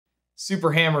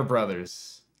Super Hammer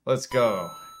Brothers. Let's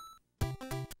go.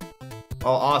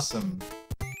 Oh, awesome.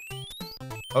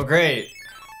 Oh, great.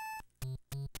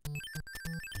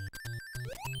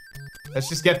 Let's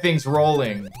just get things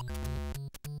rolling.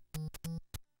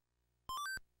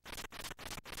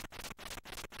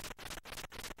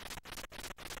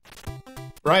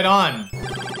 Right on.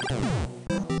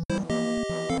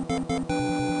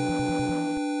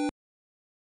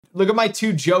 Look at my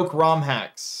 2 joke ROM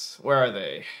hacks. Where are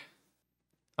they?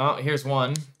 Oh, here's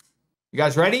one. You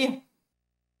guys ready?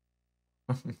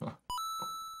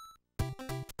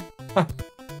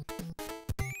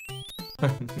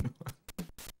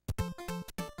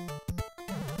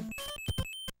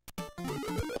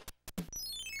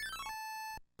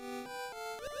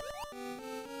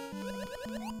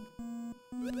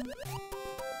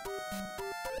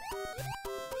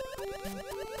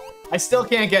 I still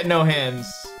can't get no hands.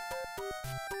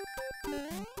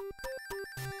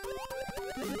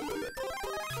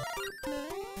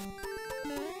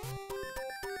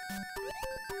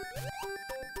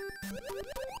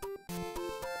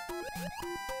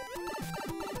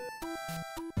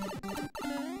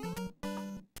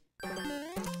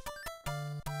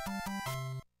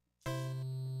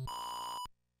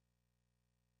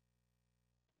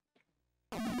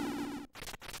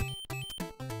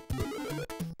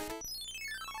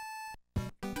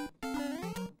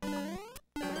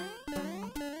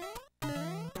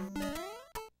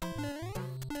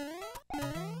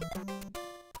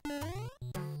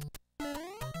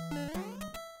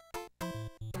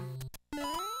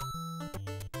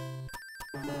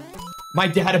 My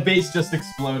database just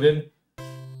exploded.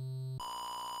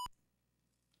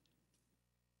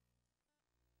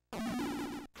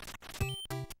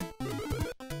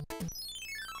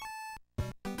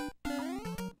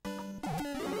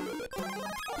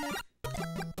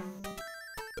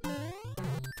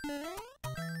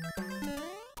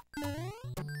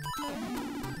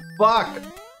 Fuck.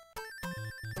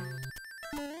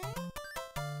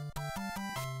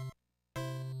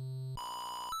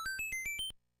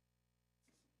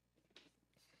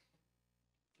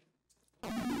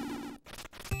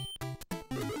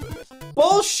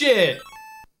 Bullshit!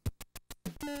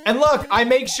 And look, I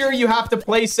make sure you have to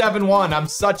play 7-1. I'm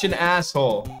such an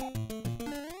asshole.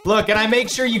 Look, and I make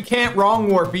sure you can't wrong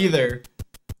warp either.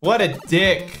 What a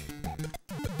dick.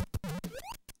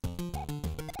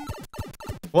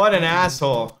 What an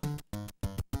asshole.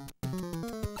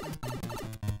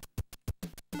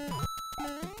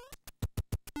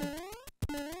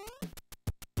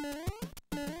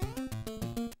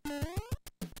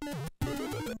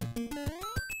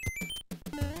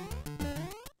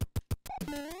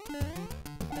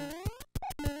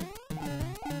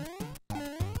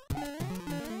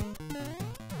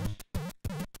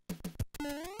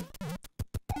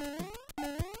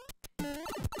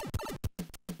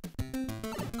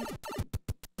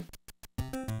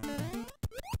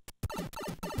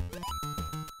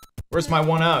 Where's my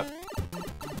 1-up?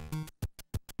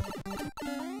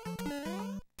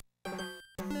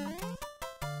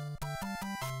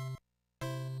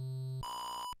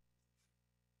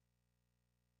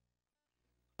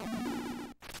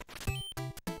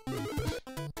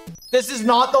 This is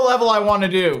not the level I want to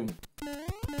do.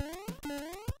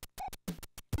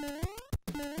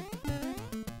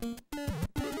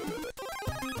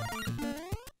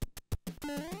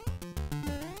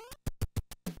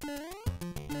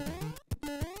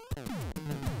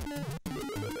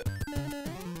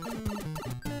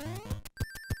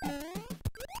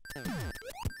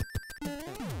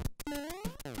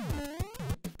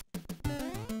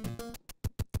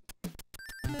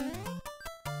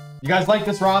 You guys like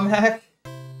this ROM hack?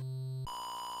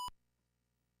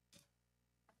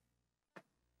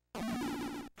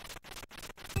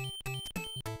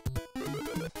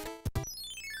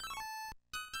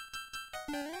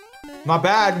 Not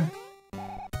bad.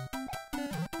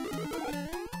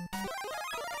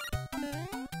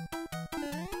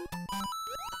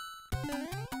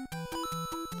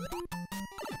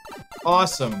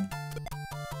 Awesome.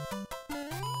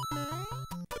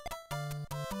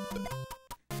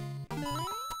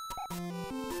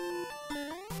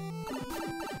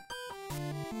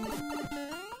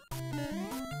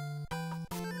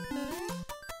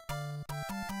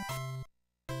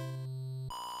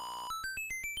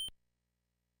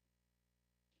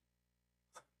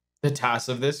 The task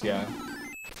of this, yeah.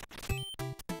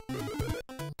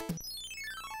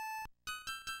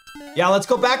 Yeah, let's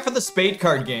go back for the spade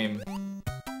card game.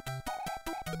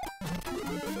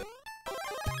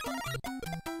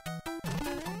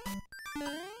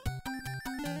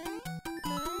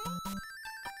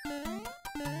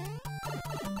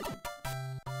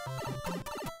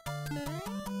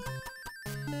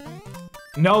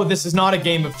 No, this is not a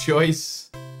game of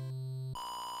choice.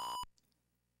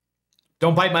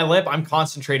 Don't bite my lip. I'm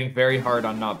concentrating very hard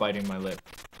on not biting my lip.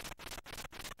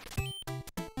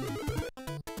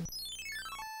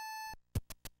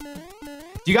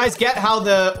 Do you guys get how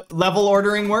the level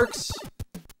ordering works?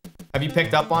 Have you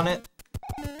picked up on it?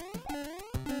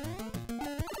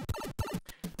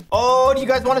 Oh, do you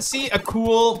guys want to see a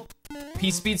cool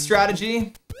P-speed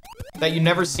strategy that you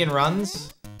never see in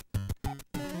runs?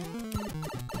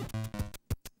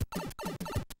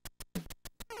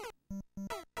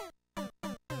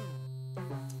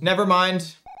 Never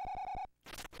mind.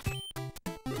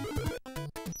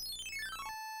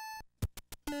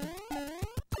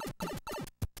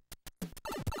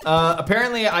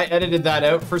 Apparently I edited that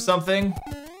out for something.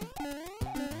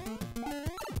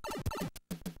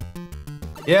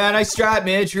 Yeah, nice strat,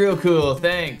 Mitch. Real cool.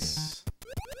 Thanks.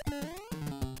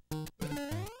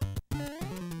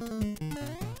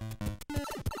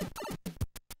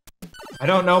 I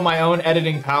don't know my own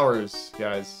editing powers,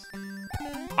 guys.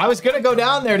 I was gonna go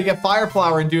down there to get Fire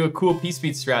Flower and do a cool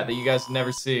P-speed strat that you guys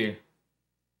never see.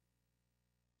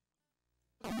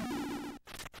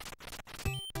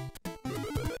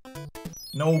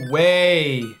 No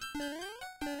way.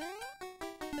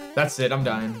 That's it, I'm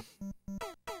dying.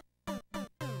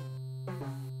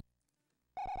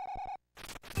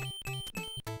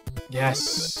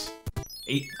 Yes.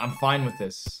 8, I'm fine with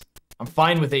this. I'm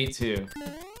fine with 8-2.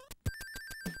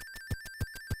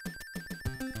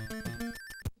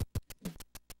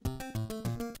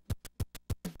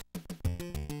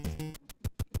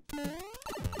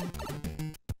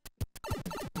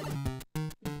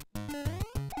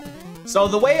 So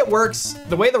the way it works,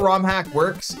 the way the ROM hack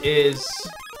works is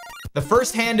the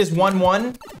first hand is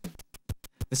 1-1,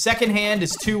 the second hand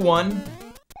is 2-1,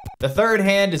 the third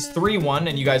hand is 3-1,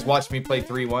 and you guys watched me play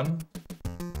 3-1,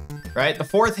 right? The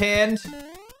fourth hand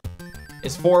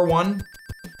is 4-1,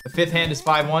 the fifth hand is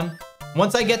 5-1.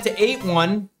 Once I get to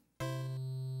 8-1,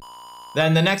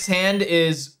 then the next hand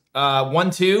is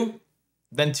 1-2,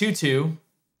 then 2-2.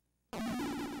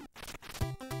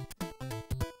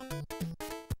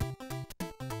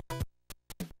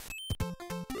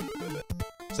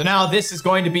 So now this is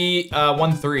going to be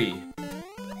 1-3.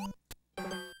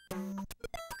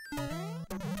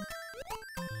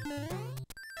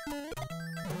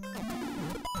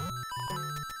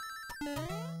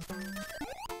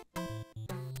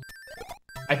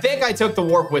 I think I took the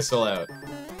warp whistle out.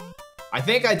 I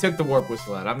think I took the warp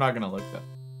whistle out. I'm not gonna look though.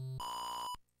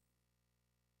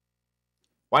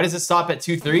 Why does it stop at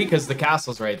 2-3? Because the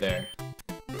castle's right there.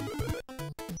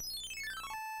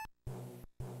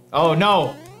 Oh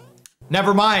no.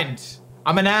 Never mind.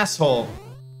 I'm an asshole.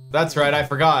 That's right, I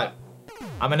forgot.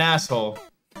 I'm an asshole.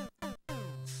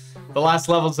 The last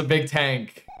level's a big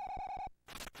tank.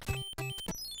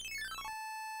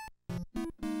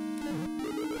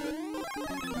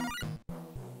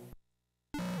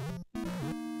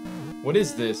 What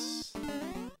is this?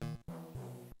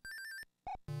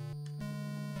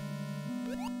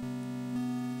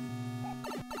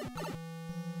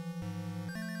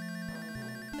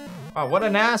 Oh, what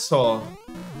an asshole.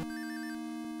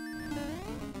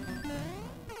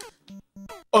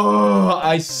 Oh,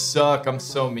 I suck. I'm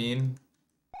so mean.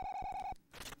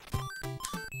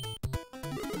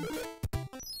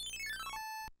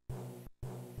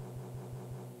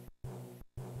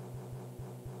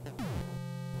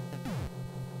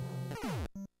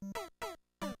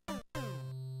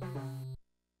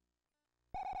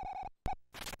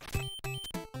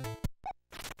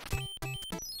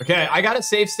 Okay, I got a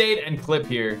save state and clip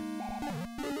here.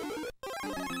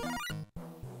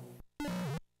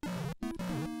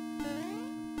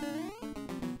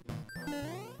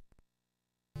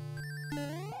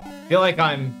 I feel like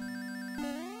I'm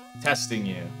testing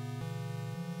you.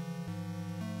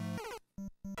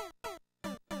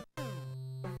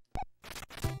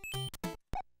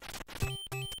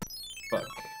 Fuck.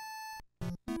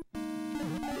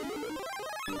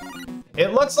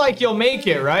 It looks like you'll make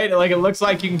it, right? Like, it looks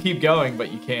like you can keep going,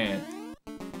 but you can't.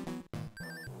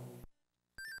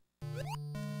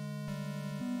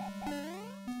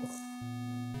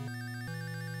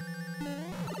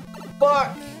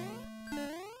 Fuck!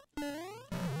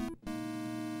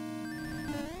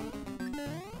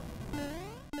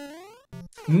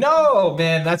 No,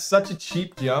 man, that's such a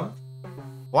cheap jump.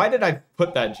 Why did I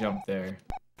put that jump there?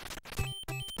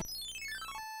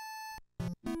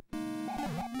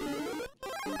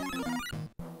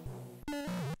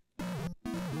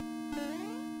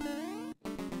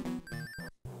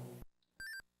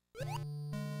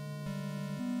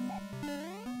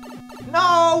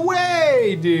 No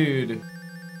way, dude.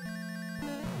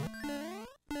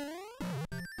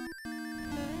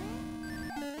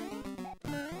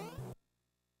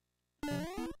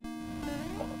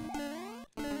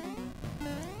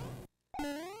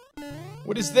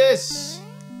 What is this?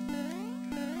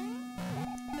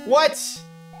 What?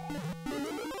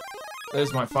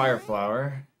 There's my fire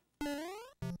flower.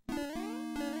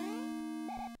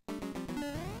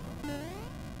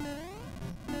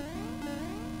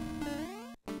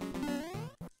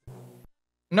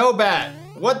 No bat.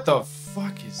 What the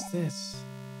fuck is this?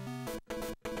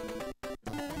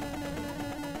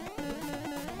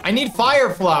 I need fire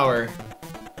flower.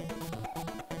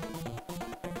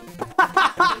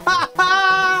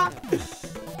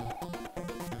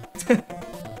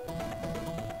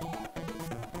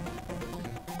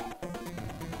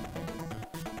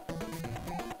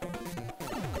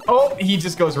 Oh, he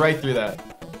just goes right through that.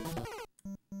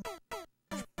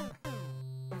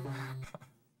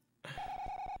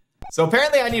 So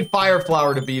apparently I need fire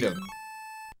flower to beat him.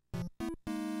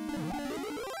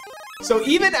 So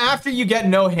even after you get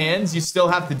no hands, you still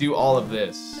have to do all of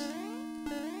this.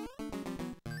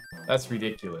 That's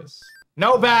ridiculous.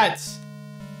 No bats!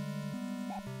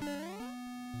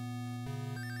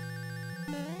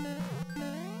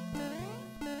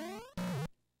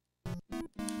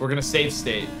 We're gonna save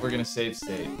state. We're gonna save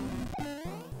state.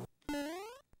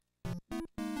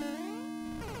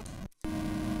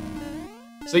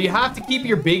 So you have to keep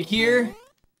your big here.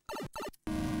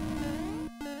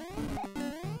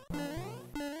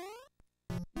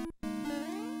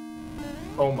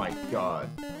 Oh my god.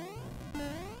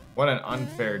 What an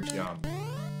unfair jump.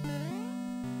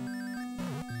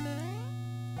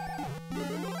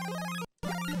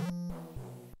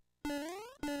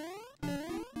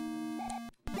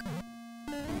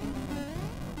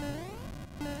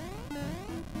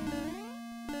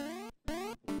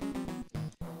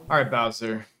 All right,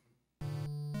 Bowser.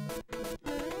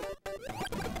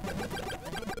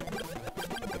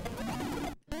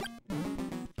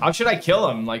 How should I kill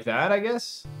him? Like that, I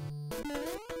guess?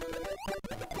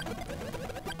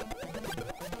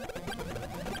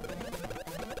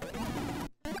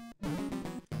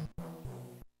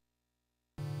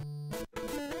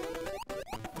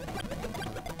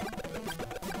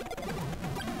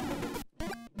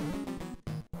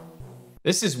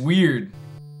 This is weird.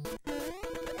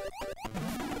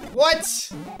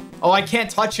 What? Oh, I can't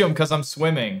touch him because I'm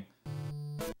swimming.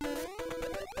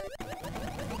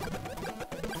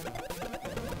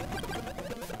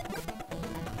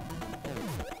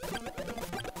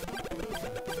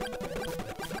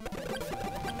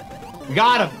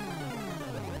 Got him.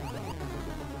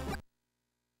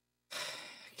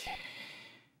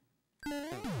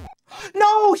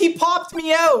 No, he popped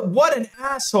me out. What an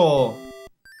asshole.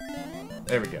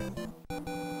 There we go.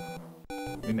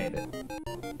 We made it.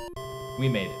 We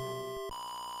made it.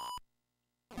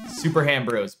 Super Ham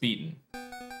Bros beaten.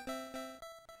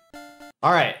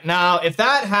 All right, now if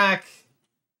that hack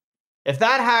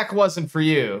wasn't for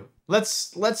you,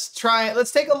 let's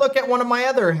take a look at one of my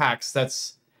other hacks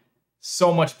that's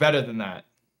so much better than that.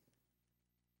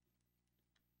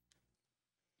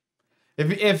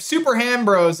 If Super Ham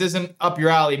Bros isn't up your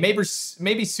alley, maybe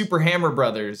Super Hammer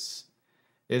Brothers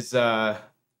is the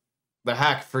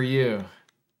hack for you.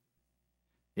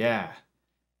 Yeah.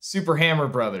 Super Hammer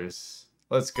Brothers.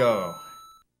 Let's go.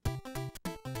 Oh,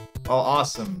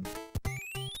 awesome.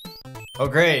 Oh,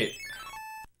 great.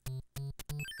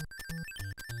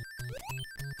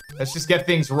 Let's just get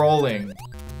things rolling.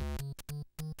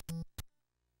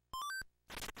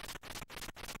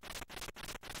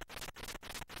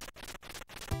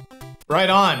 Right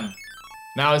on.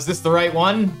 Now, is this the right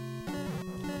one?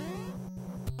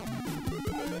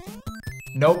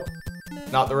 Nope.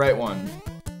 Not the right one.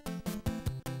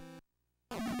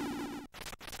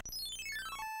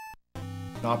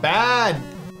 Not bad.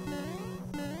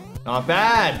 Not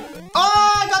bad.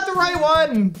 Oh, I got the right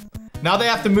one. Now they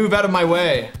have to move out of my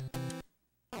way.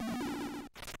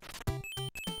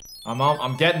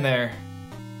 I'm getting there.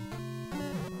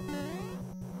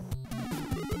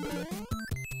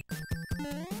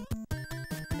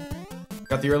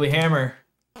 Got the early hammer.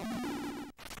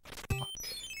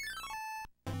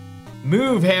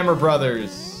 Move, Hammer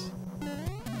Brothers.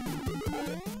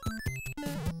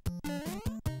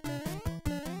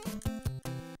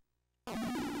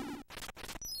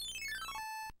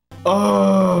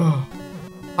 Oh.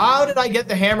 How did I get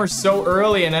the hammer so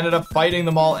early and ended up fighting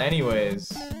them all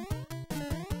anyways?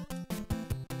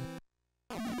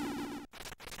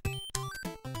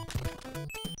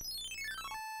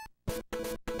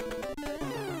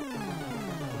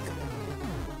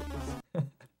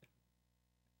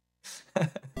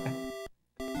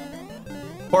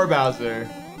 Poor Bowser.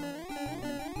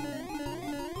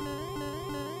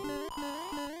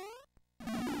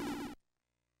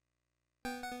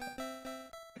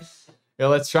 Yeah,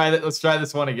 let's try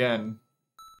this one again.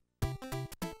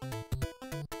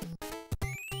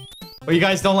 Oh, you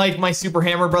guys don't like my Super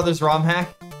Hammer Brothers ROM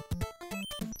hack?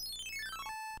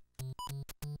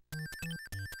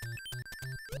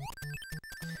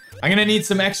 I'm gonna need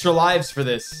some extra lives for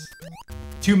this.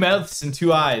 2 mouths and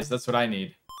 2 eyes. That's what I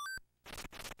need.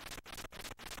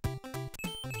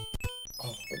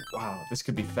 Oh, wow. This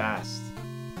could be fast.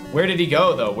 Where did he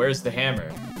go, though? Where's the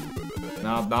hammer?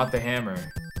 No, not the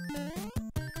hammer.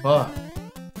 Fuck.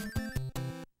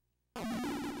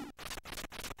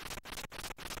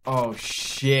 Oh,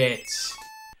 shit.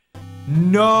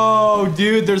 No,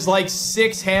 dude. There's like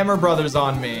 6 Hammer Brothers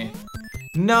on me.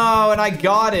 No, and I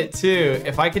got it, too.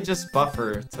 If I could just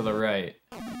buffer to the right.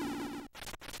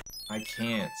 I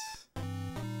can't.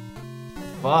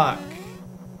 Fuck.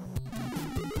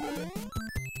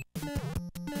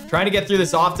 Trying to get through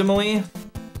this optimally.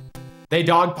 They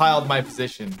dogpiled my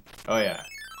position. Oh, yeah.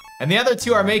 And the other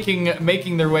 2 are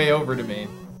making their way over to me.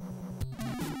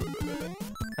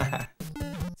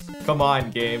 Come on,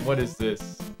 game. What is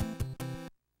this?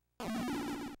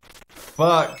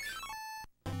 Fuck.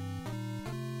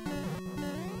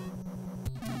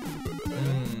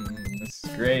 This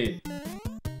is great.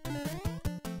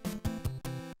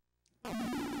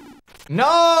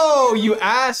 No, you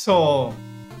asshole.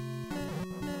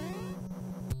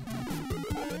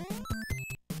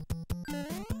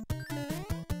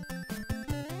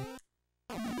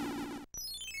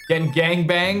 Getting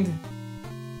gangbanged.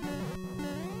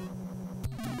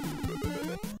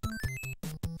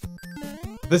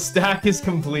 The stack is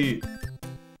complete.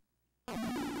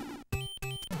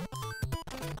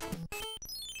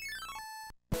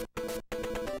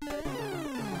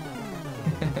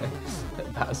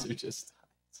 Bowser just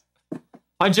died.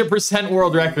 100%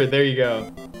 world record. There you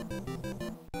go.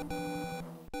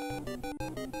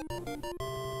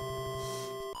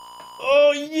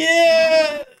 Oh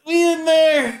yeah, we in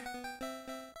there.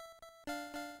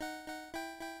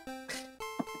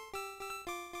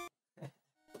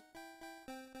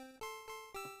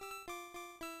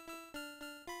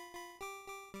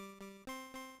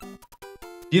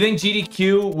 Do you think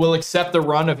GDQ will accept the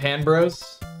run of Hand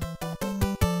Bros?